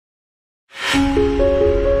I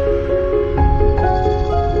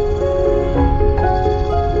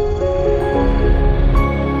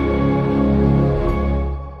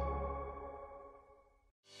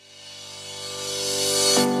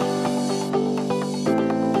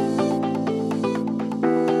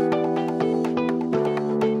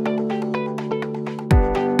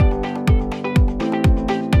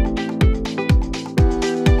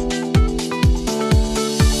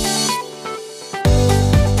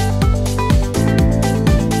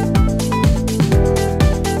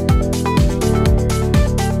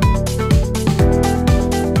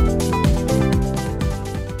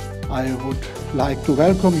would like to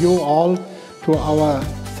welcome you all to our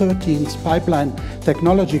 13th Pipeline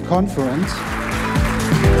Technology Conference.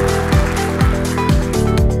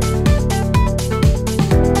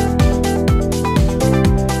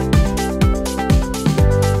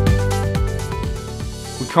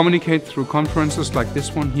 We communicate through conferences like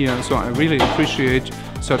this one here, so I really appreciate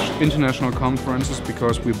such international conferences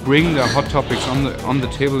because we bring the hot topics on the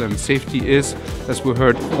table, and safety is, as we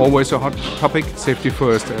heard, always a hot topic. Safety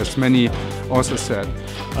first, as many also said.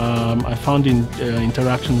 I found the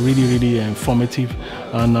interaction really informative,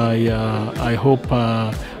 and I hope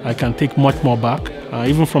I can take much more back,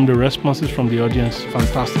 even from the responses from the audience.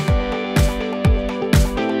 Fantastic.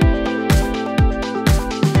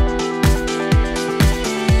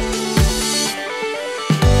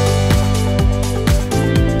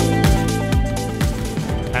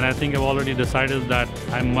 And I think I've already decided that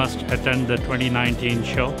I must attend the 2019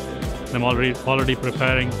 show. I'm already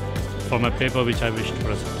preparing for my paper which I wish to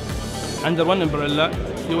present. Under one umbrella,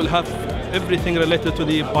 you will have everything related to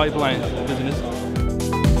the pipeline business.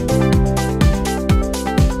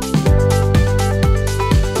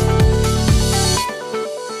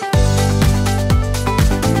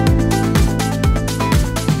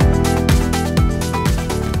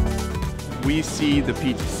 We see the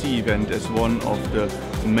PTC event as one of the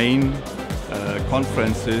main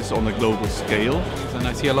conferences on a global scale. And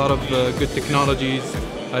I see a lot of good technologies.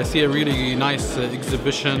 I see a really nice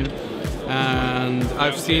exhibition, and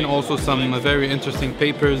I've seen also some very interesting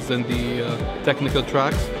papers in the technical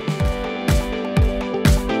tracks.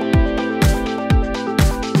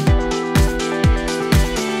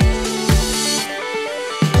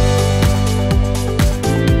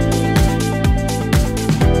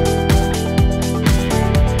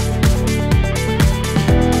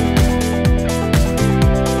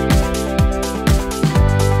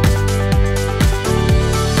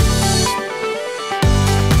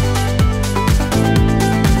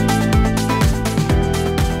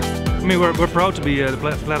 We're proud to be the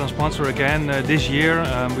Platinum sponsor again this year.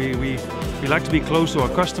 We like to be close to our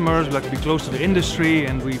customers, we like to be close to the industry,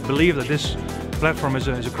 and we believe that this platform is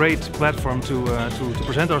a great platform to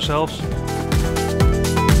present ourselves.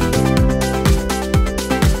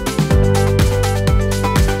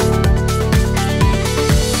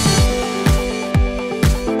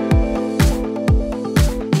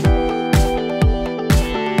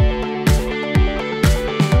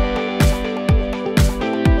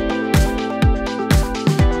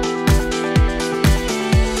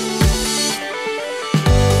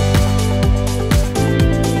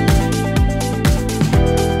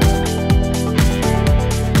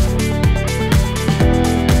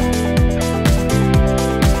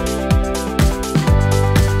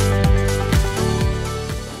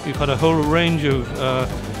 We've had a whole range of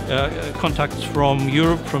contacts from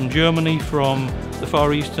Europe, from Germany, from the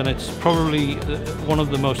Far East, and it's probably one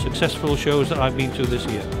of the most successful shows that I've been to this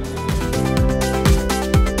year.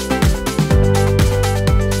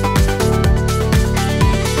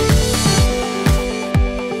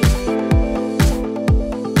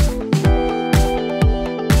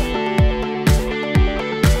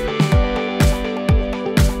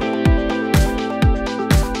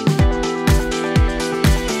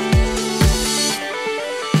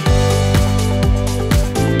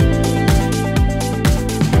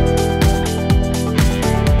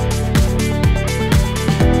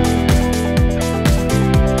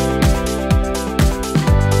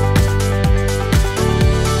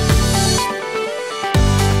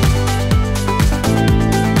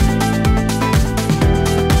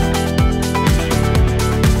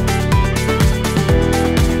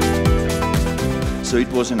 So it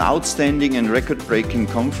was an outstanding and record-breaking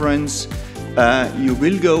conference. You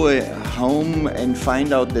will go home and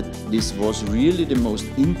find out that this was really the most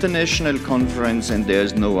international conference and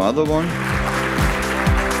there's no other one.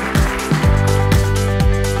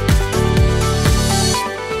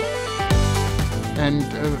 And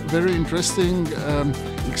a very interesting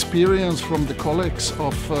experience from the colleagues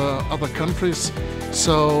of other countries.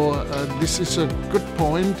 So this is a good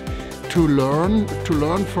point to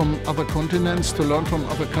learn from other continents, to learn from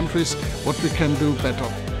other countries what we can do better.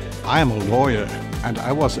 I am a lawyer, and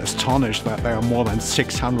I was astonished that there are more than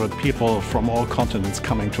 600 people from all continents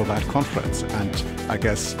coming to that conference. And I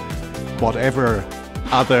guess whatever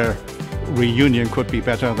other reunion could be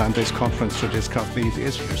better than this conference to discuss these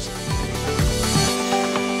issues.